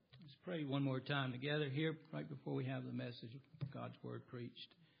pray one more time together here right before we have the message of God's Word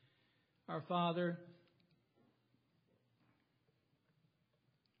preached. Our Father,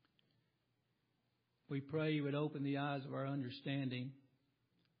 we pray you would open the eyes of our understanding.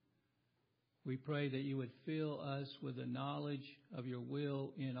 We pray that you would fill us with the knowledge of your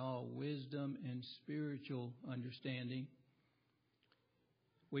will in all wisdom and spiritual understanding.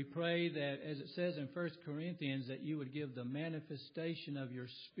 We pray that, as it says in 1 Corinthians, that you would give the manifestation of your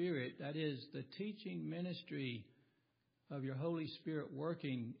Spirit, that is, the teaching ministry of your Holy Spirit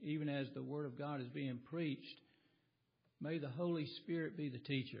working even as the Word of God is being preached. May the Holy Spirit be the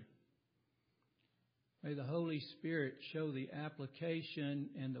teacher. May the Holy Spirit show the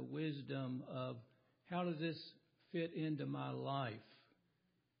application and the wisdom of how does this fit into my life?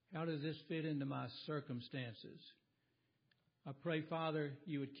 How does this fit into my circumstances? I pray, Father,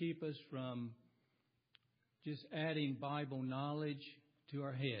 you would keep us from just adding Bible knowledge to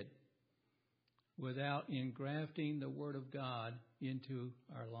our head without engrafting the Word of God into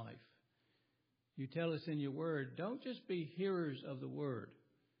our life. You tell us in your Word, don't just be hearers of the Word,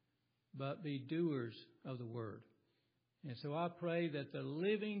 but be doers of the Word. And so I pray that the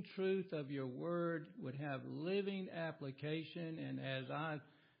living truth of your Word would have living application, and as I,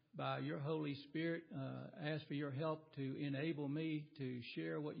 by your Holy Spirit, ask for your help to enable me to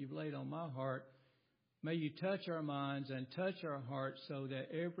share what you've laid on my heart. May you touch our minds and touch our hearts so that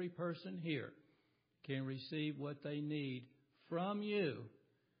every person here can receive what they need from you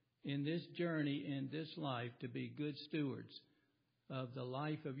in this journey, in this life, to be good stewards of the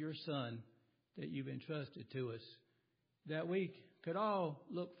life of your Son that you've entrusted to us. That we could all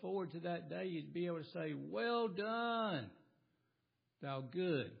look forward to that day you'd be able to say, well done, thou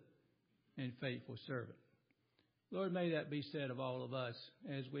good and faithful servant. Lord, may that be said of all of us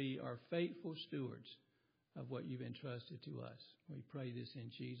as we are faithful stewards of what you've entrusted to us. We pray this in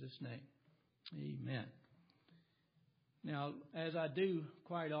Jesus' name. Amen. Now, as I do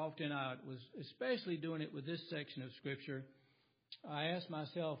quite often, I was especially doing it with this section of Scripture. I asked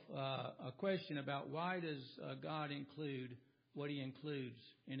myself a question about why does God include what He includes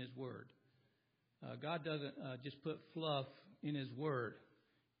in His Word? God doesn't just put fluff in His Word.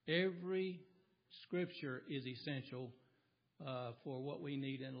 Every Scripture is essential for what we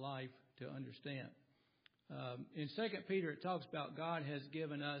need in life to understand. In 2 Peter, it talks about God has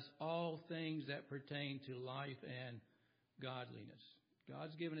given us all things that pertain to life and godliness.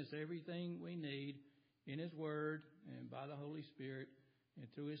 God's given us everything we need in His Word and by the Holy Spirit and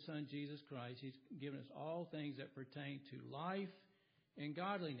through His Son, Jesus Christ. He's given us all things that pertain to life and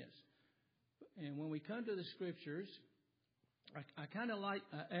godliness. And when we come to the Scriptures, I kind of like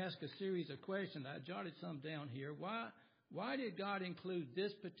ask a series of questions. I jotted some down here. Why did God include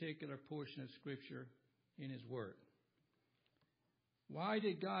this particular portion of Scripture in His Word? Why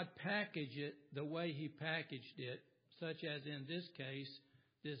did God package it the way He packaged it, such as in this case,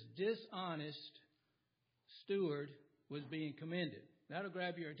 this dishonest steward was being commended? That'll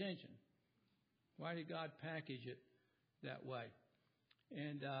grab your attention. Why did God package it that way?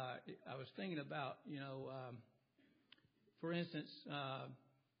 And I was thinking about, for instance,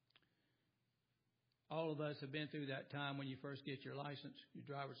 all of us have been through that time when you first get your license, your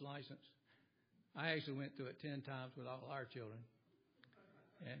driver's license. I actually went through it 10 times with all our children.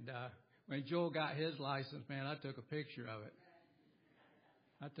 And when Joel got his license, man, I took a picture of it.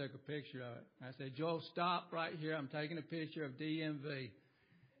 I said, Joel, stop right here. I'm taking a picture of DMV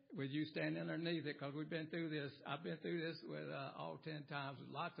with you standing underneath it because we've been through this. I've been through this with all 10 times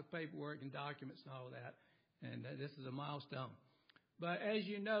with lots of paperwork and documents and all of that. And this is a milestone. But as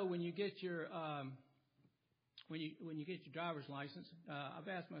you know, when you get your when you get your driver's license, I've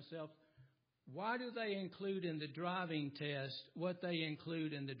asked myself, why do they include in the driving test what they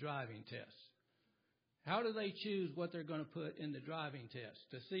include in the driving test? How do they choose what they're going to put in the driving test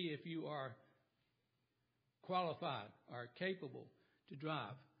to see if you are qualified or capable to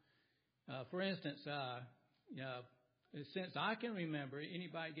drive? For instance, since I can remember,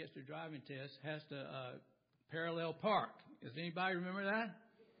 anybody gets their driving test has to parallel park. Does anybody remember that?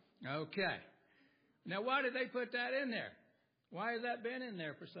 Okay. Now, why did they put that in there? Why has that been in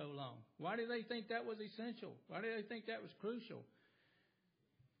there for so long? Why do they think that was essential? Why do they think that was crucial?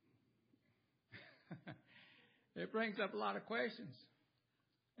 It brings up a lot of questions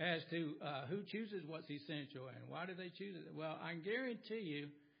as to who chooses what's essential and why do they choose it. Well, I can guarantee you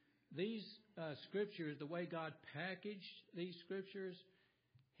these Scriptures, the way God packaged these Scriptures,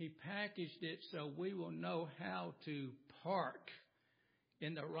 He packaged it so we will know how to park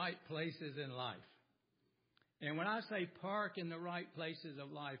in the right places in life. And when I say park in the right places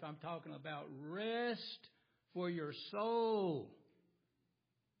of life, I'm talking about rest for your soul.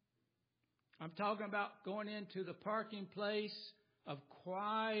 I'm talking about going into the parking place of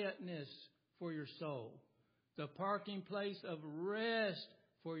quietness for your soul, the parking place of rest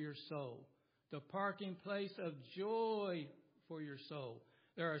for your soul, the parking place of joy for your soul.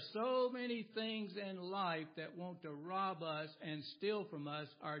 There are so many things in life that want to rob us and steal from us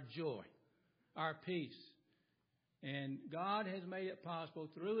our joy, our peace. And God has made it possible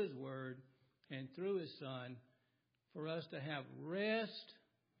through His Word and through His Son for us to have rest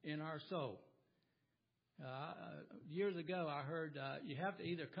in our soul. Years ago, I heard you have to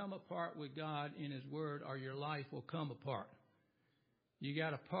either come apart with God in His Word, or your life will come apart. You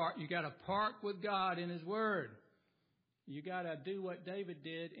got to park with God in His Word. You got to do what David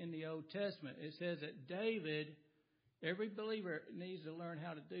did in the Old Testament. It says that David, every believer needs to learn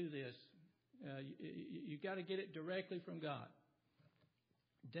how to do this. You got to get it directly from God.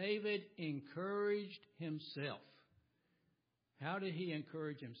 David encouraged himself. How did he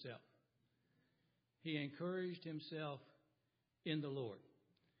encourage himself? He encouraged himself in the Lord.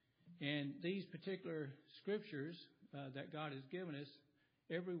 And these particular scriptures that God has given us,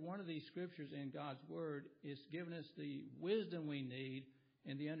 every one of these scriptures in God's Word is giving us the wisdom we need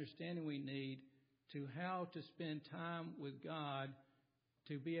and the understanding we need to how to spend time with God,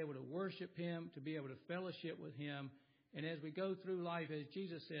 to be able to worship Him, to be able to fellowship with Him. And as we go through life, as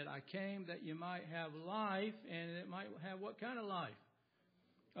Jesus said, I came that you might have life, and it might have what kind of life?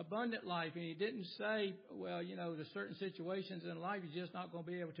 Abundant life. And He didn't say, well, there's certain situations in life you're just not going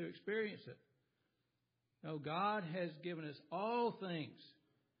to be able to experience it. No, God has given us all things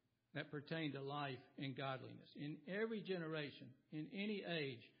that pertain to life and godliness in every generation, in any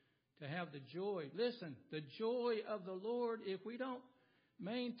age, to have the joy. Listen, the joy of the Lord. If we don't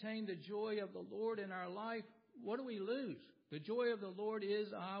maintain the joy of the Lord in our life, what do we lose? The joy of the Lord is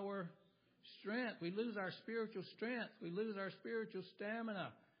our strength. We lose our spiritual strength. We lose our spiritual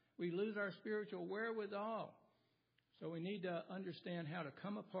stamina. We lose our spiritual wherewithal. So we need to understand how to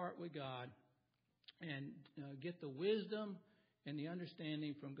come apart with God and get the wisdom and the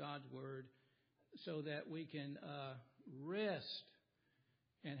understanding from God's Word so that we can rest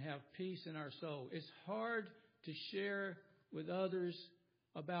and have peace in our soul. It's hard to share with others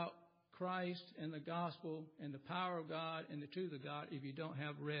about Christ and the gospel and the power of God and the truth of God if you don't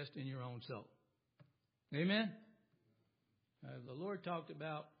have rest in your own soul. Amen? The Lord talked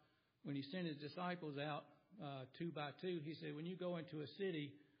about when He sent His disciples out 2 by 2, He said, when you go into a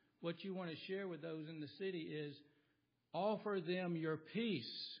city, what you want to share with those in the city is offer them your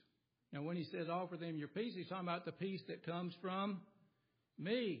peace. Now, when He says offer them your peace, He's talking about the peace that comes from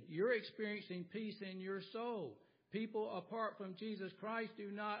me. You're experiencing peace in your soul. People apart from Jesus Christ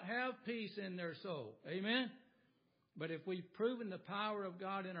do not have peace in their soul. Amen? But if we've proven the power of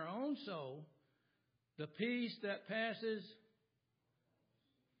God in our own soul, the peace that passes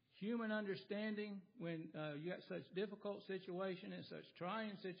human understanding when you got such difficult situations and such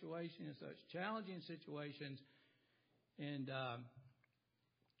trying situations and such challenging situations, and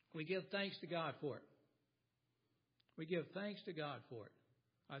we give thanks to God for it. We give thanks to God for it.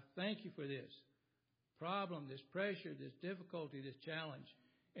 I thank You for this problem, this pressure, this difficulty, this challenge.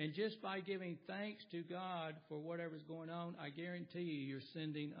 And just by giving thanks to God for whatever's going on, I guarantee you're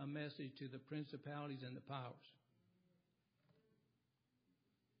sending a message to the principalities and the powers.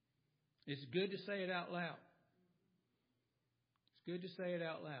 It's good to say it out loud. It's good to say it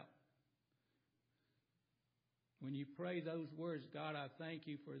out loud. When you pray those words, God, I thank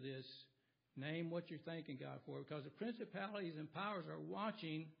You for this, name what you're thanking God for, because the principalities and powers are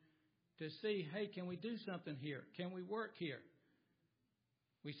watching to see, hey, can we do something here? Can we work here?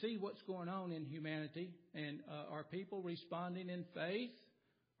 We see what's going on in humanity, and are people responding in faith?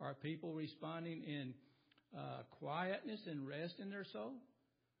 Are people responding in quietness and rest in their soul?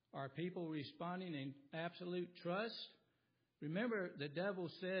 Are people responding in absolute trust? Remember, the devil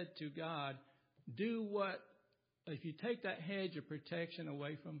said to God, do what, if you take that hedge of protection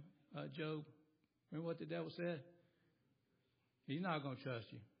away from Job, remember what the devil said? He's not going to trust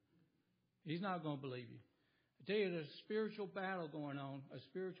you. He's not going to believe you. I tell you, there's a spiritual battle going on, a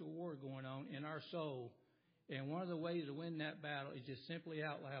spiritual war going on in our soul. And one of the ways to win that battle is just simply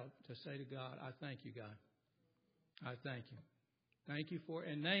out loud to say to God, I thank You, God. I thank You. Thank You for it.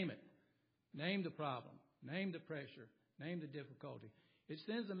 And name it. Name the problem. Name the pressure. Name the difficulty. It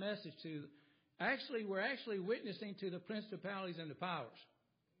sends a message to, we're actually witnessing to the principalities and the powers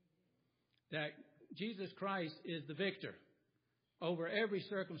that Jesus Christ is the victor over every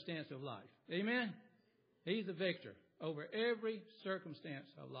circumstance of life. Amen? He's the victor over every circumstance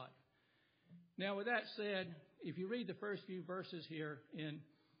of life. Now, with that said, if you read the first few verses here in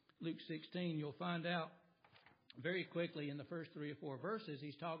Luke 16, you'll find out very quickly in the first 3 or 4 verses,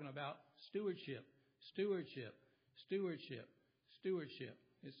 he's talking about stewardship, stewardship, stewardship, stewardship.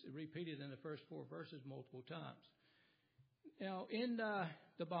 It's repeated in the first 4 verses multiple times. Now, in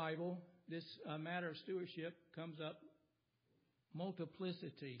the Bible, this matter of stewardship comes up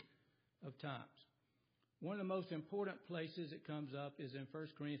multiplicity of times. One of the most important places it comes up is in 1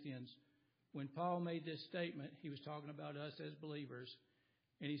 Corinthians. When Paul made this statement, he was talking about us as believers.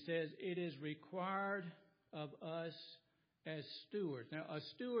 And he says, it is required of us as stewards. Now, a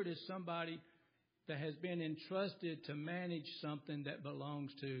steward is somebody that has been entrusted to manage something that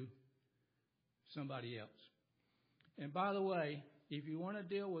belongs to somebody else. And by the way, if you want to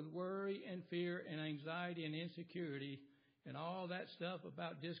deal with worry and fear and anxiety and insecurity and all that stuff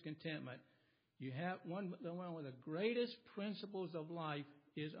about discontentment, you have one of the greatest principles of life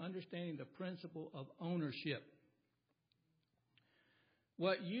is understanding the principle of ownership.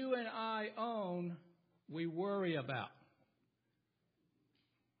 What you and I own, we worry about.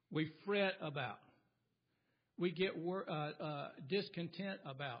 We fret about. We get discontent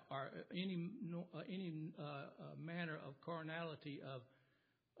about, or any manner of carnality of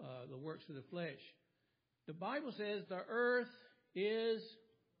the works of the flesh. The Bible says the earth is,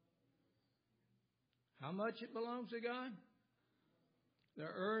 how much it belongs to God? The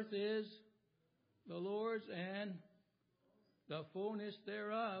earth is the Lord's and the fullness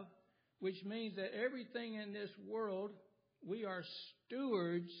thereof, which means that everything in this world, we are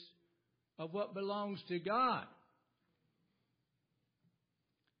stewards of what belongs to God.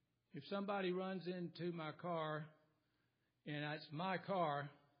 If somebody runs into my car, and it's my car,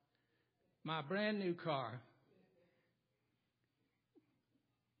 my brand new car,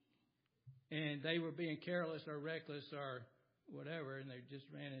 and they were being careless or reckless or whatever, and they just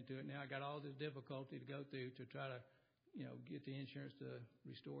ran into it. Now I got all this difficulty to go through to try to, get the insurance to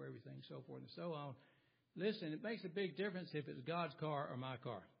restore everything, so forth and so on. Listen, it makes a big difference if it's God's car or my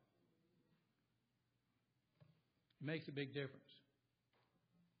car. It makes a big difference.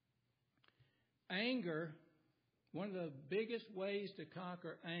 Anger, one of the biggest ways to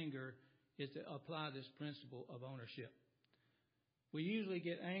conquer anger is to apply this principle of ownership. We usually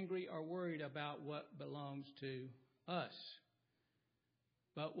get angry or worried about what belongs to us.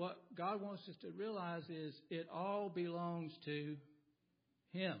 But what God wants us to realize is it all belongs to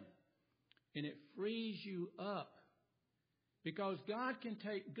Him. And it frees you up. Because God can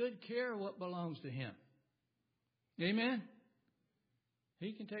take good care of what belongs to Him. Amen?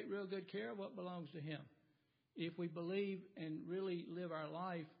 He can take real good care of what belongs to Him. If we believe and really live our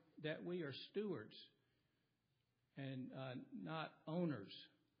life that we are stewards and not owners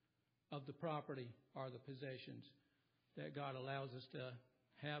of the property or the possessions that God allows us to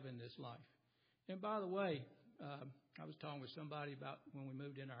have in this life. And by the way, I was talking with somebody about when we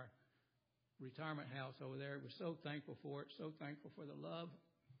moved in our retirement house over there. We're so thankful for it, so thankful for the love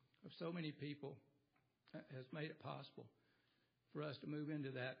of so many people that has made it possible for us to move into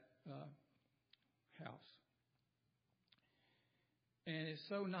that house. And it's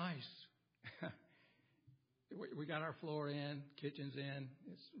so nice. We got our floor in, kitchen's in.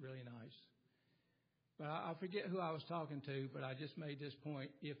 It's really nice. But I forget who I was talking to, but I just made this point.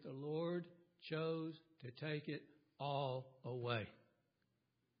 If the Lord chose to take it all away.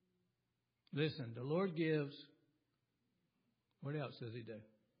 Listen, the Lord gives. What else does He do?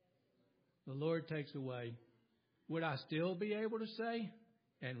 The Lord takes away. Would I still be able to say,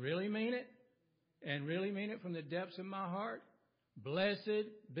 and really mean it, and really mean it from the depths of my heart, blessed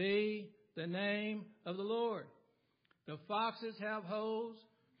be the name of the Lord. The foxes have holes,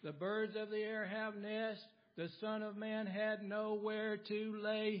 the birds of the air have nests, the Son of Man had nowhere to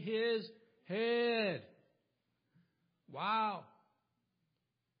lay His head. Wow.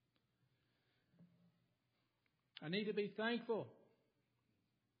 I need to be thankful.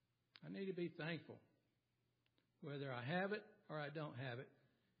 I need to be thankful. Whether I have it or I don't have it.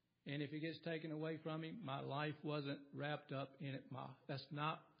 And if it gets taken away from me, my life wasn't wrapped up in it. That's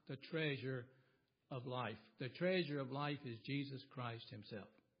not the treasure of life. The treasure of life is Jesus Christ Himself.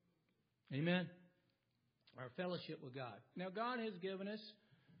 Amen? Our fellowship with God. Now, God has given us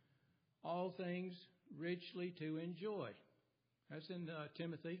all things richly to enjoy. That's in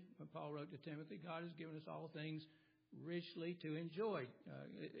Timothy, when Paul wrote to Timothy. God has given us all things richly to enjoy.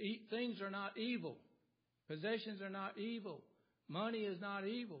 Things are not evil. Possessions are not evil. Money is not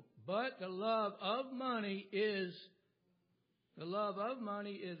evil. But the love of money is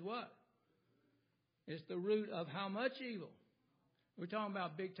what? It's the root of how much evil? We're talking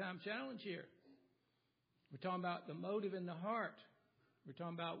about big time challenge here. We're talking about the motive in the heart. We're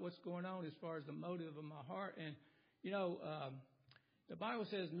talking about what's going on as far as the motive of my heart. And, The Bible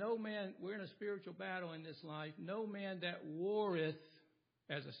says, no man, we're in a spiritual battle in this life, no man that warreth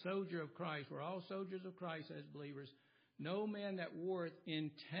as a soldier of Christ, we're all soldiers of Christ as believers, no man that warreth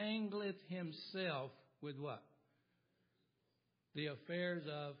entangleth himself with what? The affairs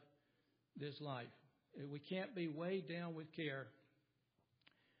of this life. We can't be weighed down with care.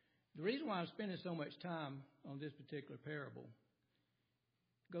 The reason why I'm spending so much time on this particular parable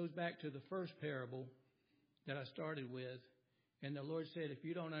goes back to the first parable that I started with. And the Lord said, if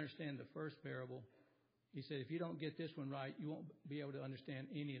you don't understand the first parable, He said, if you don't get this one right, you won't be able to understand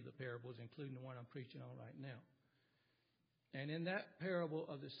any of the parables, including the one I'm preaching on right now. And in that parable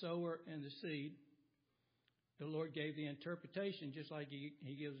of the sower and the seed, the Lord gave the interpretation just like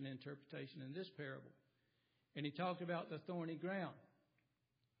He gives an interpretation in this parable. And He talked about the thorny ground.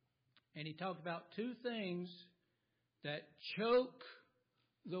 And He talked about two things that choke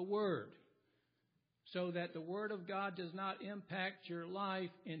the Word, so that the Word of God does not impact your life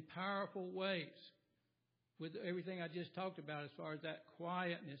in powerful ways. With everything I just talked about as far as that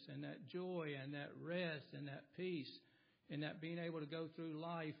quietness and that joy and that rest and that peace and that being able to go through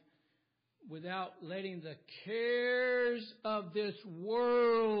life without letting the cares of this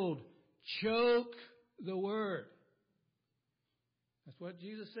world choke the Word. That's what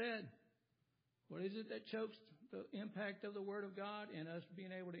Jesus said. What is it that chokes the impact of the Word of God and us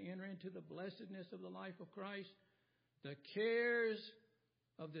being able to enter into the blessedness of the life of Christ? The cares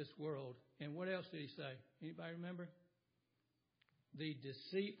of this world. And what else did He say? Anybody remember? The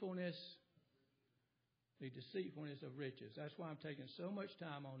deceitfulness of riches. That's why I'm taking so much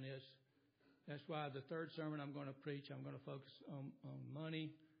time on this. That's why the third sermon I'm going to preach, I'm going to focus on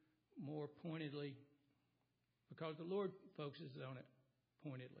money more pointedly, because the Lord focuses on it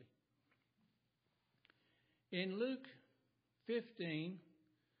pointedly. In Luke 15,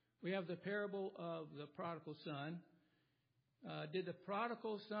 we have the parable of the prodigal son. Did the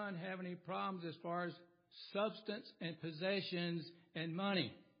prodigal son have any problems as far as substance and possessions and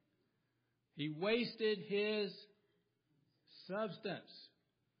money? He wasted his substance.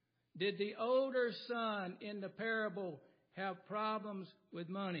 Did the older son in the parable have problems with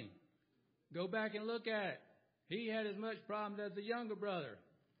money? Go back and look at it. He had as much problems as the younger brother.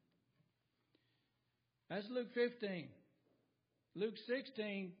 That's Luke 15. Luke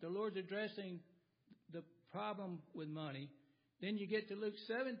 16, the Lord's addressing the problem with money. Then you get to Luke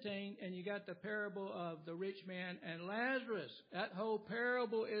 17, and you got the parable of the rich man and Lazarus. That whole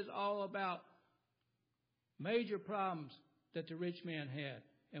parable is all about major problems that the rich man had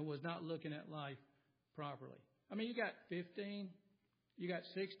and was not looking at life properly. I mean, you got 15, you got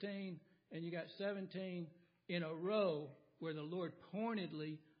 16, and you got 17 in a row where the Lord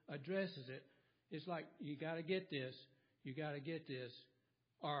pointedly addresses it. It's like, you got to get this,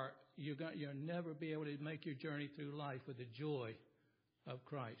 or you'll never be able to make your journey through life with the joy of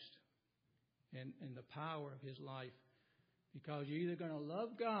Christ and the power of His life. Because you're either going to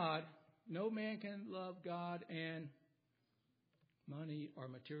love God, no man can love God and money or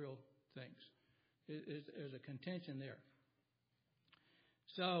material things. There's a contention there.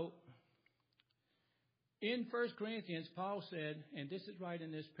 So, in 1 Corinthians, Paul said, and this is right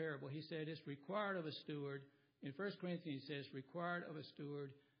in this parable, he said it's required of a steward. In 1 Corinthians, it says, required of a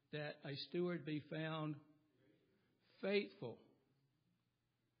steward that a steward be found faithful.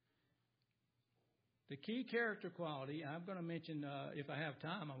 The key character quality, I'm going to mention, if I have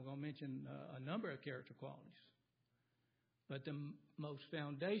time, I'm going to mention a number of character qualities. But the most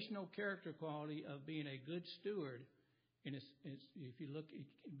foundational character quality of being a good steward, and it's, if you look,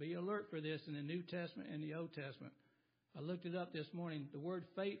 be alert for this in the New Testament and the Old Testament. I looked it up this morning. The word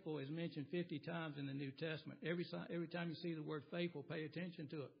faithful is mentioned 50 times in the New Testament. Every time you see the word faithful, pay attention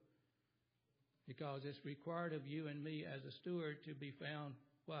to it. Because it's required of you and me as a steward to be found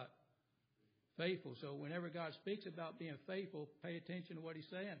what? Faithful. So whenever God speaks about being faithful, pay attention to what He's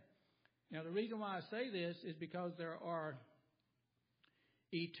saying. Now, the reason why I say this is because there's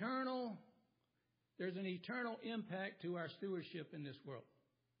an eternal impact to our stewardship in this world.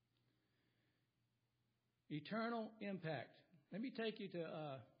 Eternal impact. Let me take you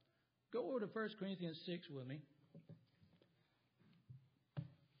to, go over to 1 Corinthians 6 with me.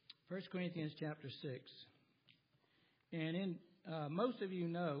 1 Corinthians chapter 6. And in most of you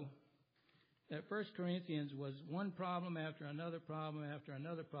know that 1 Corinthians was one problem after another problem after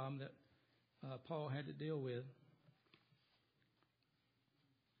another problem that Paul had to deal with.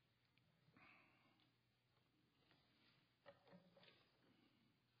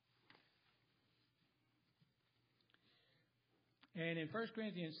 And in 1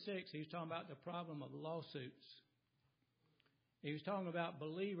 Corinthians 6, he was talking about the problem of lawsuits. He was talking about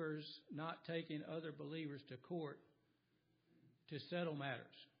believers not taking other believers to court to settle matters.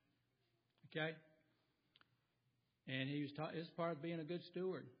 Okay? And he was taught, it's part of being a good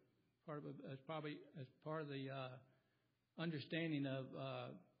steward. As part of the understanding of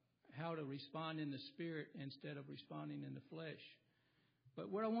how to respond in the Spirit instead of responding in the flesh. But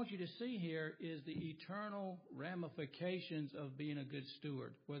what I want you to see here is the eternal ramifications of being a good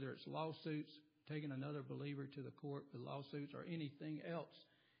steward, whether it's lawsuits, taking another believer to the court with lawsuits, or anything else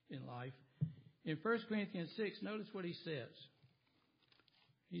in life. In 1 Corinthians 6, notice what he says.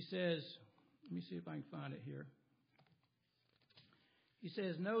 He says, let me see if I can find it here. He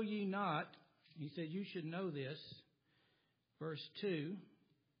says, know ye not, he said, you should know this. Verse 2,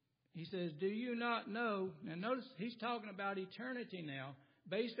 he says, do you not know, now notice he's talking about eternity now,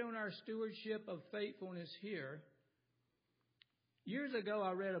 based on our stewardship of faithfulness here. Years ago,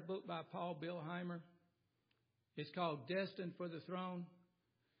 I read a book by Paul Bilheimer. It's called Destined for the Throne.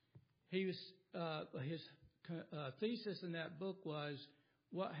 His thesis in that book was,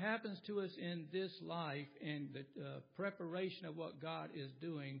 what happens to us in this life and the preparation of what God is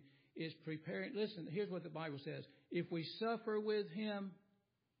doing is preparing. Listen, here's what the Bible says. If we suffer with Him,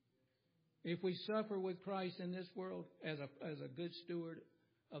 if we suffer with Christ in this world as a good steward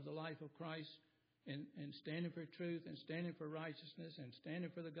of the life of Christ and standing for truth and standing for righteousness and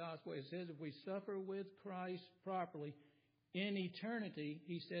standing for the gospel, it says if we suffer with Christ properly in eternity,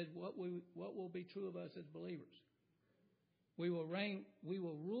 he said, what will be true of us as believers? We will reign, we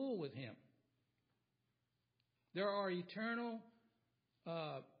will rule with Him. There are eternal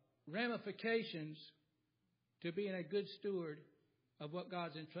ramifications to being a good steward of what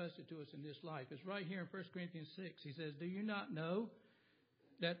God's entrusted to us in this life. It's right here in 1 Corinthians 6. He says, do you not know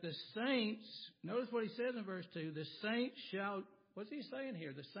that the saints, notice what he says in verse 2, the saints shall, what's he saying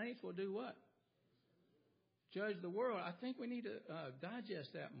here? The saints will do what? Judge the world. I think we need to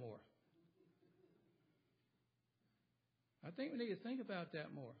digest that more. I think we need to think about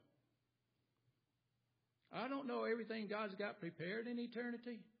that more. I don't know everything God's got prepared in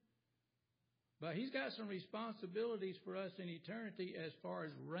eternity, but He's got some responsibilities for us in eternity as far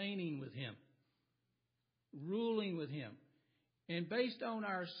as reigning with Him, ruling with Him. And based on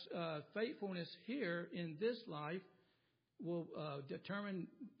our faithfulness here in this life will determine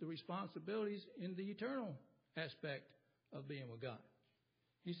the responsibilities in the eternal aspect of being with God.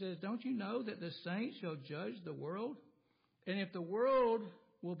 He says, don't you know that the saints shall judge the world? And if the world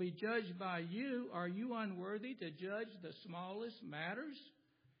will be judged by you, are you unworthy to judge the smallest matters?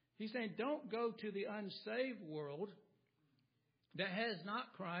 He's saying, don't go to the unsaved world that has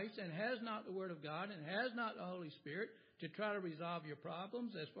not Christ and has not the Word of God and has not the Holy Spirit to try to resolve your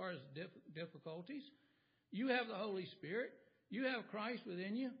problems as far as difficulties. You have the Holy Spirit. You have Christ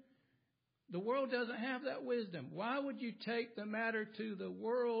within you. The world doesn't have that wisdom. Why would you take the matter to the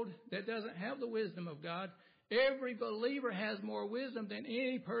world that doesn't have the wisdom of God? Every believer has more wisdom than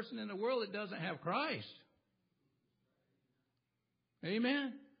any person in the world that doesn't have Christ.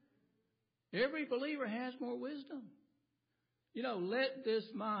 Amen? Every believer has more wisdom. You know, let this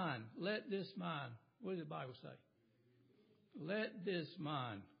mind. What does the Bible say? Let this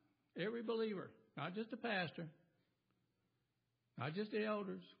mind. Every believer, not just the pastor, not just the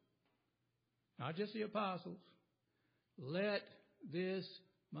elders, not just the apostles. Let this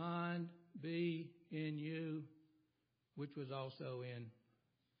mind be in you, which was also in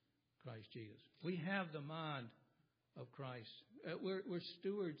Christ Jesus. We have the mind of Christ. We're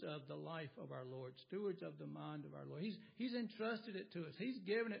stewards of the life of our Lord, stewards of the mind of our Lord. He's entrusted it to us. He's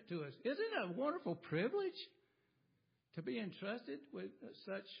given it to us. Isn't it a wonderful privilege to be entrusted with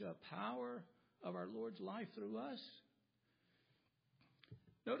such power of our Lord's life through us?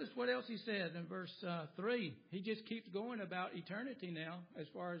 Notice what else he said in verse 3. He just keeps going about eternity now as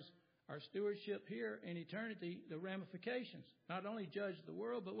far as our stewardship here in eternity, the ramifications. Not only judge the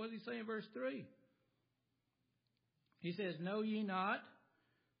world, but what does he say in verse 3? He says, know ye not,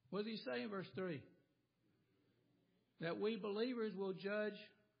 what does he say in verse 3? That we believers will judge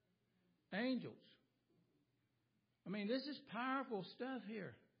angels. I mean, this is powerful stuff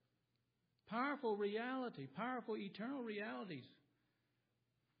here. Powerful reality, powerful eternal realities.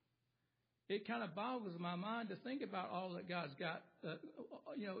 It kind of boggles my mind to think about all that God's got,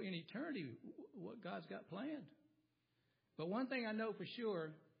 in eternity, what God's got planned. But one thing I know for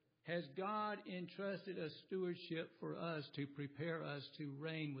sure, has God entrusted a stewardship for us to prepare us to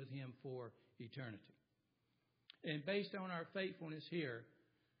reign with Him for eternity. And based on our faithfulness here,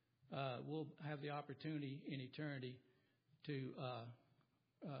 we'll have the opportunity in eternity to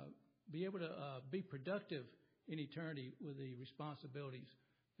be able to be productive in eternity with the responsibilities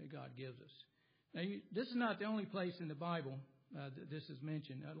that God gives us. Now, this is not the only place in the Bible that this is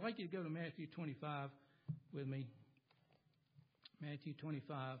mentioned. I'd like you to go to Matthew 25 with me. Matthew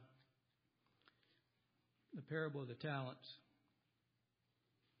 25, the parable of the talents.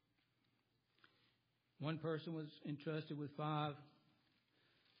 One person was entrusted with 5,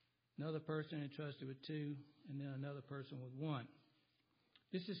 another person entrusted with 2, and then another person with 1.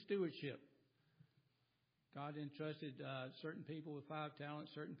 This is stewardship. God entrusted certain people with 5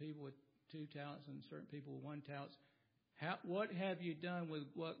 talents, certain people with 2 talents, and certain people with 1 talent. What have you done with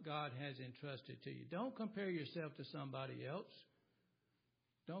what God has entrusted to you? Don't compare yourself to somebody else.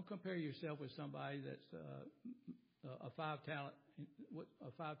 Don't compare yourself with somebody that's a 5 talent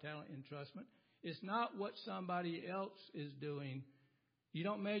entrustment. It's not what somebody else is doing. You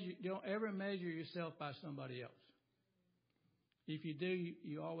don't ever measure yourself by somebody else. If you do,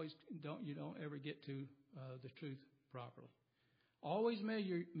 you always don't. You don't ever get to the truth properly. Always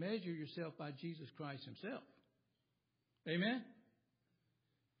measure yourself by Jesus Christ Himself. Amen.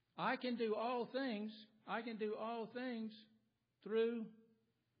 I can do all things. I can do all things through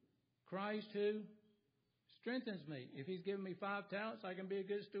Christ who strengthens me. If He's given me 5 talents, I can be a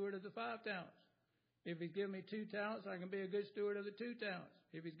good steward of the 5 talents. If He's given me 2 talents, I can be a good steward of the 2 talents.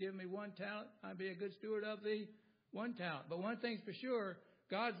 If He's given me 1 talent, I can be a good steward of the 1 talent. But one thing's for sure,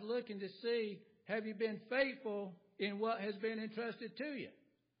 God's looking to see, have you been faithful in what has been entrusted to you?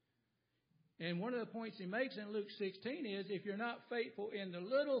 And one of the points He makes in Luke 16 is, if you're not faithful in the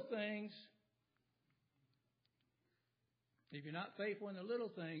little things,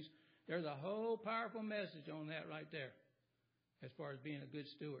 there's a whole powerful message on that right there as far as being a good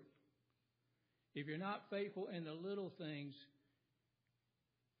steward. If you're not faithful in the little things,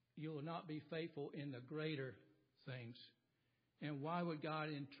 you will not be faithful in the greater things. And why would God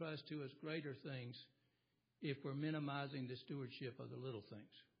entrust to us greater things if we're minimizing the stewardship of the little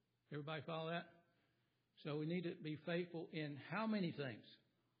things? Everybody follow that? So we need to be faithful in how many things?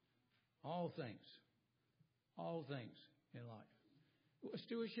 All things. All things in life.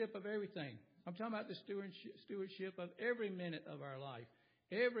 Stewardship of everything. I'm talking about the stewardship of every minute of our life,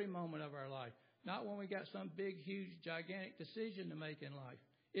 every moment of our life. Not when we got some big, huge, gigantic decision to make in life.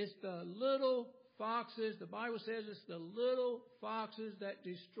 It's the little foxes. The Bible says it's the little foxes that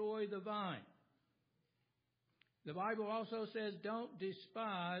destroy the vine. The Bible also says don't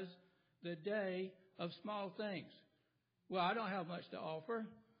despise the day of small things. Well, I don't have much to offer.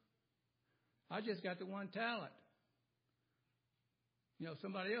 I just got the 1 talent.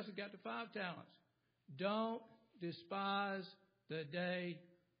 Somebody else has got the 5 talents. Don't despise the day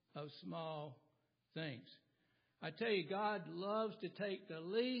of small things. I tell you, God loves to take the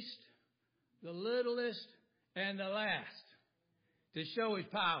least, the littlest, and the last to show His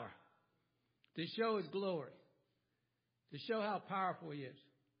power, to show His glory, to show how powerful He is.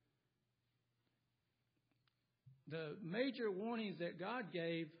 The major warnings that God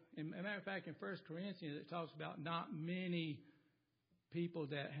gave, as a matter of fact, in 1 Corinthians, it talks about not many people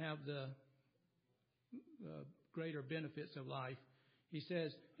that have the greater benefits of life. He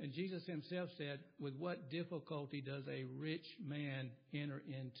says, and Jesus Himself said, with what difficulty does a rich man enter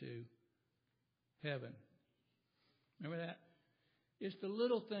into heaven? Remember that? It's the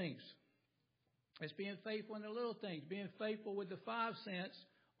little things. It's being faithful in the little things. Being faithful with the 5 cents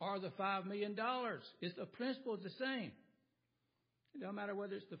or the $5 million. It's the principle is the same. It doesn't matter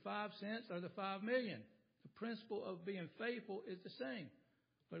whether it's the 5 cents or the 5 million. The principle of being faithful is the same.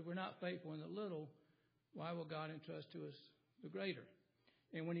 But if we're not faithful in the little, why will God entrust to us the greater?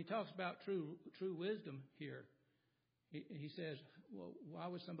 And when He talks about true wisdom here, he says, well, why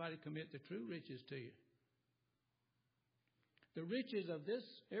would somebody commit the true riches to you? The riches of this,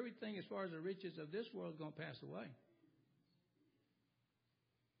 everything as far as the riches of this world is going to pass away.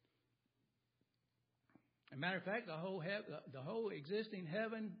 As a matter of fact, the whole existing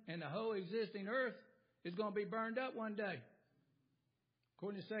heaven and the whole existing earth is going to be burned up one day.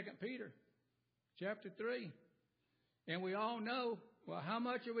 According to 2 Peter chapter 3. And we all know, well, how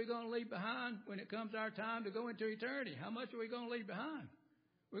much are we going to leave behind when it comes our time to go into eternity? How much are we going to leave behind?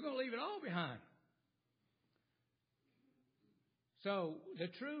 We're going to leave it all behind. So the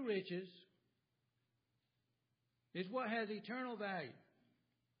true riches is what has eternal value.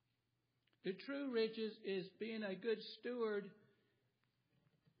 The true riches is being a good steward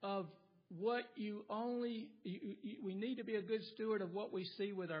of what we need to be a good steward of what we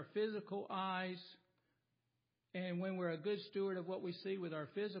see with our physical eyes. And when we're a good steward of what we see with our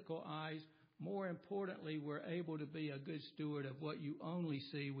physical eyes, more importantly, we're able to be a good steward of what you only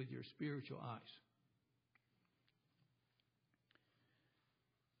see with your spiritual eyes.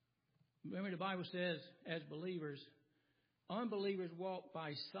 Remember, the Bible says, as believers, unbelievers walk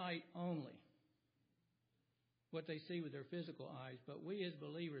by sight only, what they see with their physical eyes. But we as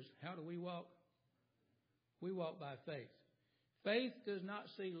believers, how do we walk? We walk by faith. Faith does not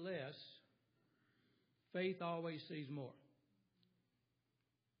see less. Faith always sees more.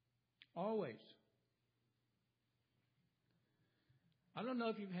 Always. I don't know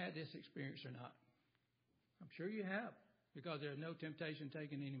if you've had this experience or not. I'm sure you have, because there's no temptation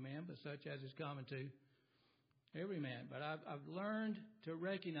taken any man, but such as is common to every man. But I've learned to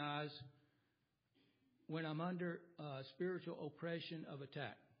recognize when I'm under spiritual oppression of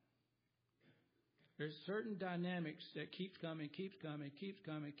attack. There's certain dynamics that keeps coming. I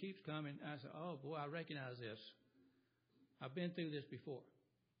say, oh boy, I recognize this. I've been through this before.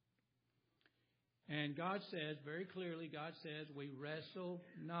 And God says, very clearly, we wrestle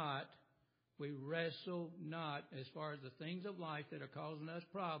not as far as the things of life that are causing us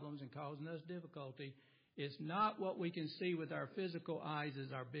problems and causing us difficulty. It's not what we can see with our physical eyes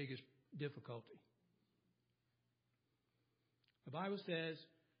is our biggest difficulty. The Bible says,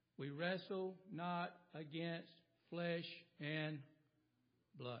 we wrestle not against flesh and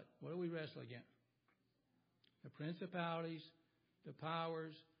blood. What do we wrestle against? The principalities, the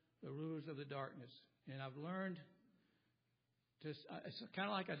powers, the rulers of the darkness. And I've learned it's kind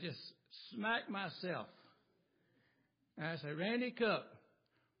of like I just smack myself. And I say, Randy Cook,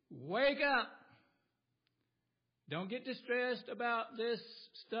 wake up. Don't get distressed about this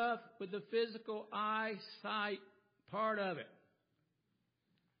stuff with the physical eyesight part of it.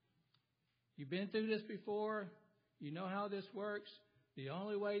 You've been through this before. You know how this works. The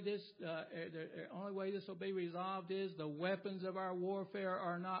only way this will be resolved is the weapons of our warfare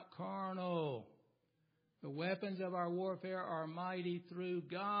are not carnal. The weapons of our warfare are mighty through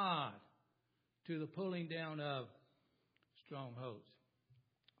God to the pulling down of strongholds.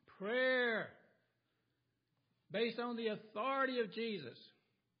 Prayer based on the authority of Jesus.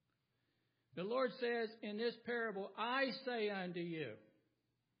 The Lord says in this parable, I say unto you.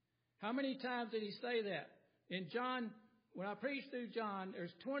 How many times did he say that? In John, when I preached through John,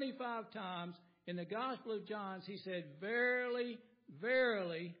 there's 25 times in the Gospel of John, he said, verily,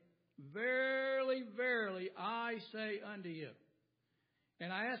 verily, verily, verily, I say unto you.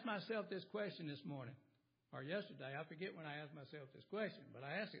 And I asked myself this question this morning, or yesterday. I forget when I asked myself this question, but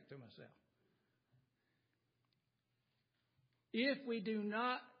I asked it to myself. If we do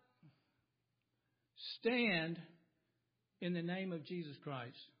not stand in the name of Jesus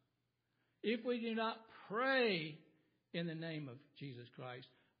Christ, if we do not pray in the name of Jesus Christ,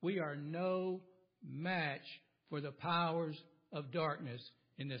 we are no match for the powers of darkness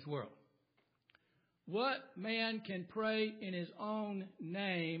in this world. What man can pray in his own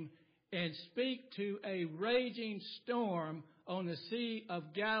name and speak to a raging storm on the Sea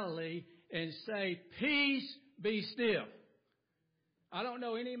of Galilee and say, peace, be still? I don't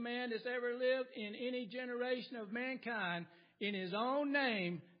know any man that's ever lived in any generation of mankind in his own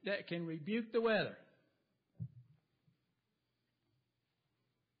name that can rebuke the weather.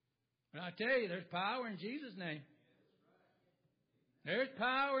 And I tell you, there's power in Jesus' name. There's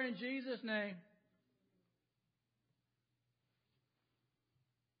power in Jesus' name.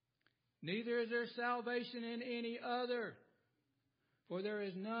 Neither is there salvation in any other, for there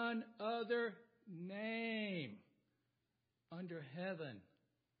is none other name under heaven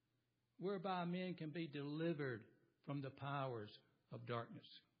whereby men can be delivered from the powers of darkness.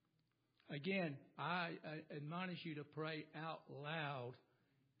 Again, I admonish you to pray out loud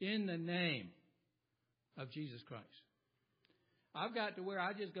in the name of Jesus Christ. I've got to where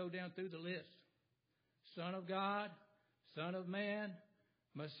I just go down through the list. Son of God, Son of Man,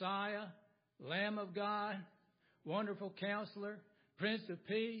 Messiah, Lamb of God, Wonderful Counselor, Prince of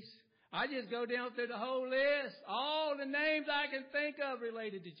Peace. I just go down through the whole list, all the names I can think of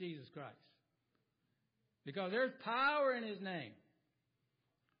related to Jesus Christ. Because there's power in His name.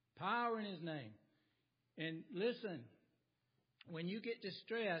 Power in His name. And listen, when you get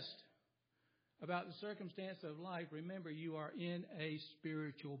distressed about the circumstance of life, remember you are in a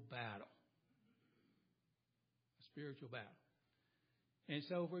spiritual battle. A spiritual battle. And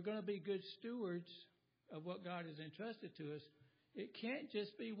so if we're going to be good stewards of what God has entrusted to us, it can't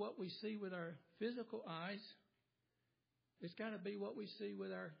just be what we see with our physical eyes. It's got to be what we see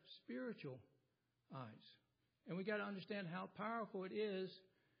with our spiritual eyes. And we got to understand how powerful it is.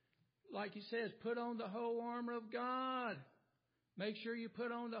 Like He says, put on the whole armor of God. Make sure you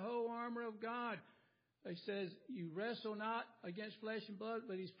put on the whole armor of God. He says, you wrestle not against flesh and blood,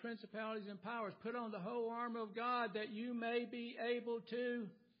 but His principalities and powers. Put on the whole armor of God that you may be able to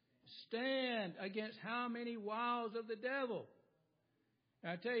stand against how many wiles of the devil.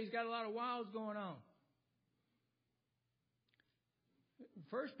 And I tell you, he's got a lot of wiles going on.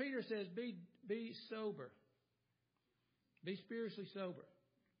 1 Peter says, be sober. Be spiritually sober.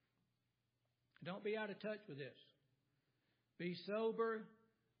 Don't be out of touch with this. Be sober.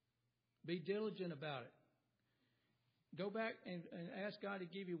 Be diligent about it. Go back and ask God to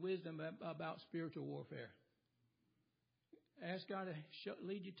give you wisdom about spiritual warfare. Ask God to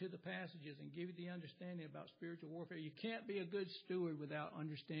lead you to the passages and give you the understanding about spiritual warfare. You can't be a good steward without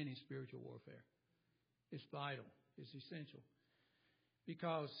understanding spiritual warfare. It's vital. It's essential.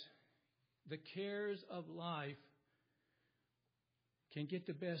 Because the cares of life can get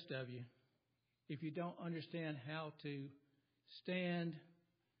the best of you if you don't understand how to stand,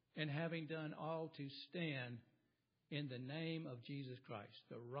 and having done all to stand in the name of Jesus Christ,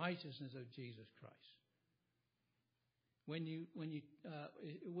 the righteousness of Jesus Christ. We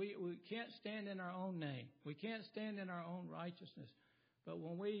can't stand in our own name. We can't stand in our own righteousness. But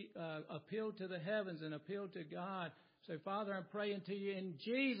when we appeal to the heavens and appeal to God, say, Father, I'm praying to you in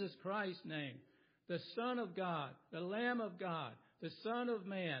Jesus Christ's name, the Son of God, the Lamb of God, the Son of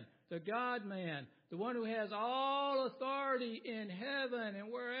Man, the God-man, the one who has all authority in heaven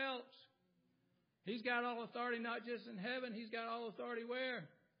and where else? He's got all authority not just in heaven. He's got all authority where?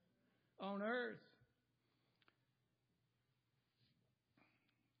 On earth.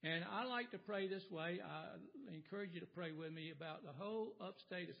 And I like to pray this way. I encourage you to pray with me about the whole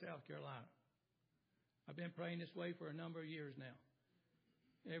upstate of South Carolina. I've been praying this way for a number of years now.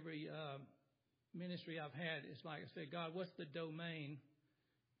 Every ministry I've had, it's like I said, God, what's the domain?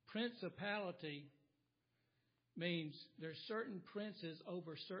 Principality means there's certain princes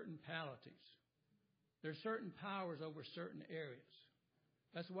over certain palaties. There's certain powers over certain areas.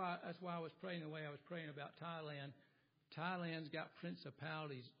 That's why I was praying the way I was praying about Thailand. Thailand's got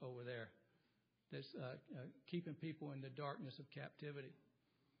principalities over there that's keeping people in the darkness of captivity.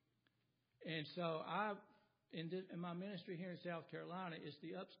 And so in my ministry here in South Carolina, it's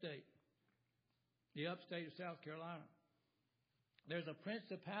the upstate of South Carolina. There's a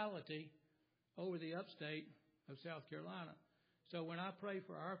principality over the upstate of South Carolina. So when I pray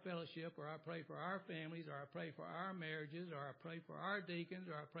for our fellowship, or I pray for our families, or I pray for our marriages, or I pray for our deacons,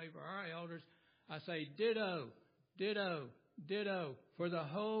 or I pray for our elders, I say ditto, ditto, ditto for the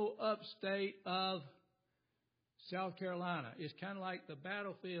whole upstate of South Carolina. It's kind of like the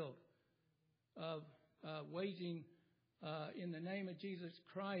battlefield of waging in the name of Jesus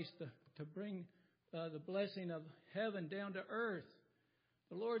Christ to bring the blessing of heaven down to earth.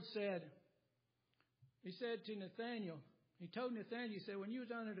 The Lord said, He said to Nathaniel, He told Nathaniel, He said, when you was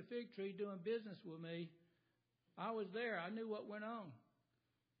under the fig tree doing business with me, I was there. I knew what went on.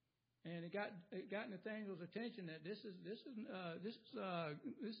 And it got Nathaniel's attention that this is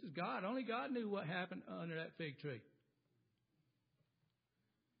God. Only God knew what happened under that fig tree.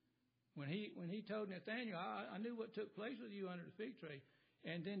 When he told Nathaniel, I knew what took place with you under the fig tree.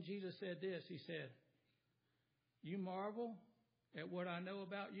 And then Jesus said this. He said, you marvel at what I know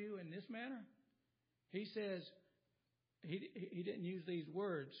about you in this manner? He says, he didn't use these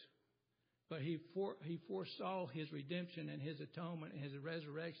words, but he foresaw his redemption and his atonement and his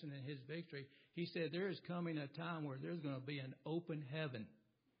resurrection and his victory. He said there is coming a time where there's going to be an open heaven.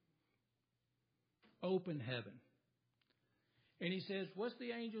 Open heaven. And he says, what's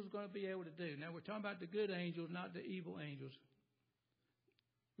the angels going to be able to do? Now, we're talking about the good angels, not the evil angels.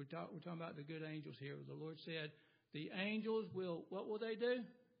 We're talking about the good angels here. The Lord said, the angels what will they do?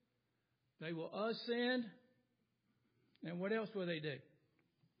 They will ascend. And what else will they do?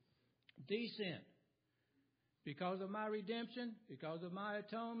 Descend. Because of my redemption, because of my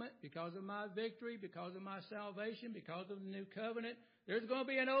atonement, because of my victory, because of my salvation, because of the new covenant, there's going to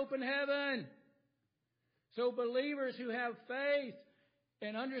be an open heaven. So believers who have faith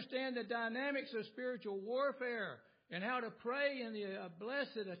and understand the dynamics of spiritual warfare and how to pray in the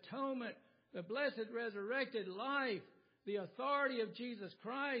blessed atonement, the blessed resurrected life, the authority of Jesus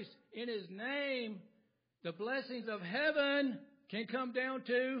Christ in His name, the blessings of heaven can come down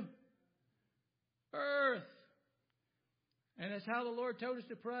to earth. And that's how the Lord told us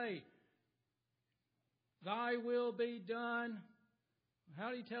to pray. Thy will be done. How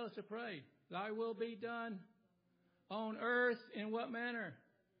did He tell us to pray? Thy will be done on earth in what manner?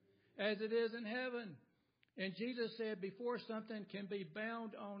 As it is in heaven. And Jesus said before something can be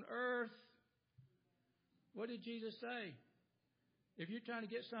bound on earth, what did Jesus say? If you're trying to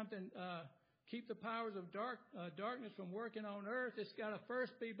get something, keep the powers of darkness from working on earth, it's got to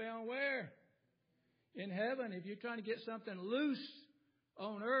first be bound where? In heaven. If you're trying to get something loose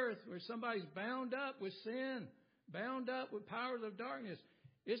on earth where somebody's bound up with sin, bound up with powers of darkness,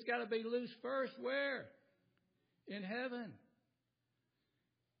 it's got to be loose first where? In heaven.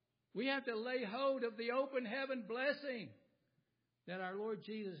 We have to lay hold of the open heaven blessing that our Lord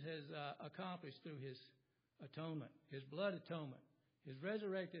Jesus has accomplished through His atonement, His blood atonement, His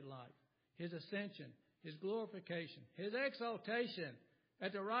resurrected life, His ascension, His glorification, His exaltation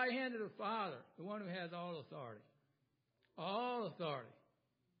at the right hand of the Father, the one who has all authority. All authority.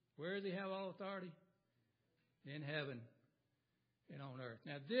 Where does He have all authority? In heaven and on earth.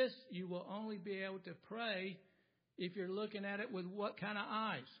 Now this you will only be able to pray if you're looking at it with what kind of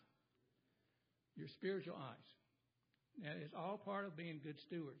eyes? Your spiritual eyes. Now it's all part of being good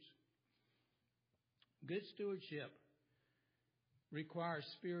stewards. Good stewardship requires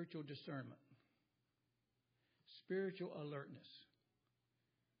spiritual discernment, spiritual alertness.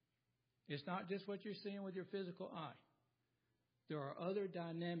 It's not just what you're seeing with your physical eye. There are other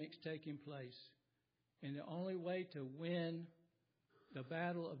dynamics taking place. And the only way to win the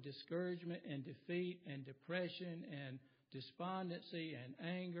battle of discouragement and defeat and depression and despondency and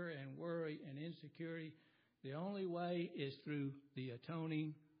anger and worry and insecurity, the only way is through the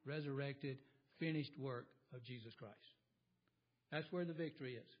atoning, resurrected, finished work of Jesus Christ. That's where the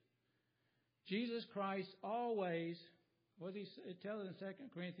victory is. Jesus Christ always, what does he tell us in 2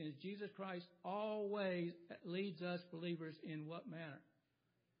 Corinthians? Jesus Christ always leads us believers in what manner?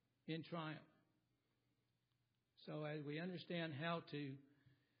 In triumph. So as we understand how to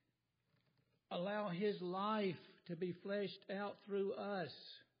allow His life to be fleshed out through us,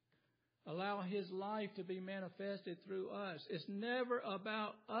 allow His life to be manifested through us. It's never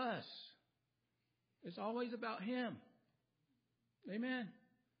about us. It's always about Him. Amen.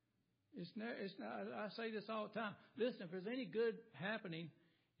 It's not. I say this all the time. Listen, if there's any good happening,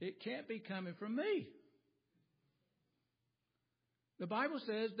 it can't be coming from me. The Bible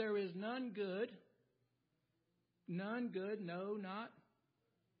says there is none good. None good, no, not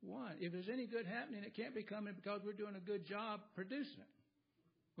one. If there's any good happening, it can't be coming because we're doing a good job producing it.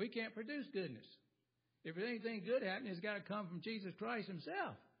 We can't produce goodness. If there's anything good happening, it's got to come from Jesus Christ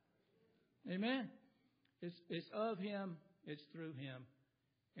Himself. Amen. It's of Him, it's through Him,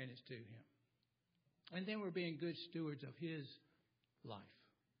 and it's to Him. And then we're being good stewards of His life,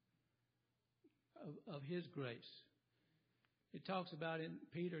 of His grace. It talks about in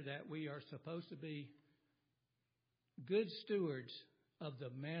Peter that we are supposed to be good stewards of the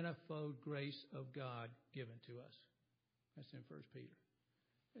manifold grace of God given to us. That's in 1 Peter.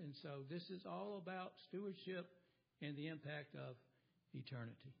 And so this is all about stewardship and the impact of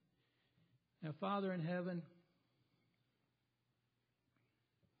eternity. Now, Father in heaven,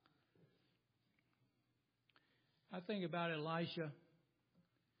 I think about Elisha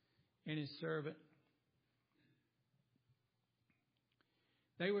and his servant.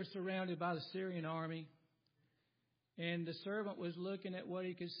 They were surrounded by the Syrian army. And the servant was looking at what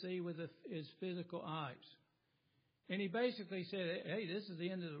he could see with his physical eyes. And he basically said, hey, this is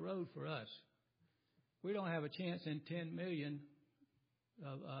the end of the road for us. We don't have a chance in 10 million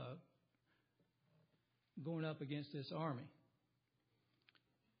of going up against this army.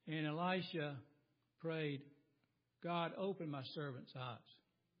 And Elisha prayed, God, open my servant's eyes.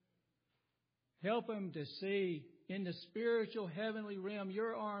 Help him to see in the spiritual heavenly realm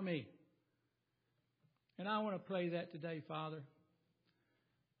your army. And I want to pray that today, Father.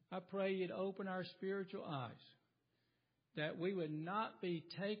 I pray You'd open our spiritual eyes, that we would not be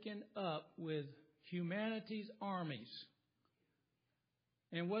taken up with humanity's armies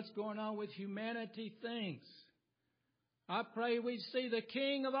and what's going on with humanity things. I pray we'd see the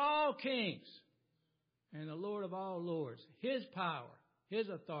King of all kings and the Lord of all lords, His power, His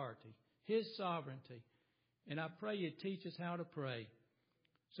authority, His sovereignty. And I pray You'd teach us how to pray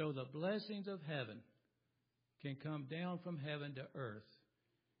so the blessings of heaven can come down from heaven to earth,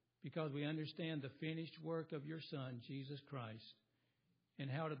 because we understand the finished work of Your Son, Jesus Christ, and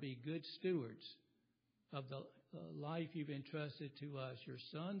how to be good stewards of the life You've entrusted to us, Your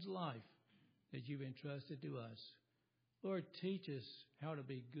Son's life that You've entrusted to us. Lord, teach us how to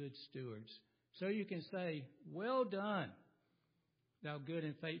be good stewards, so You can say, well done, thou good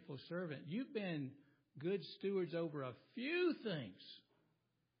and faithful servant. You've been good stewards over a few things.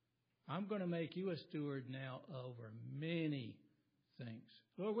 I'm going to make you a steward now over many things.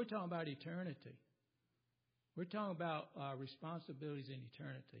 Lord, we're talking about eternity. We're talking about our responsibilities in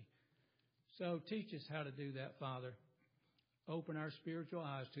eternity. So teach us how to do that, Father. Open our spiritual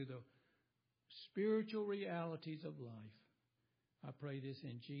eyes to the spiritual realities of life. I pray this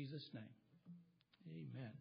in Jesus' name. Amen.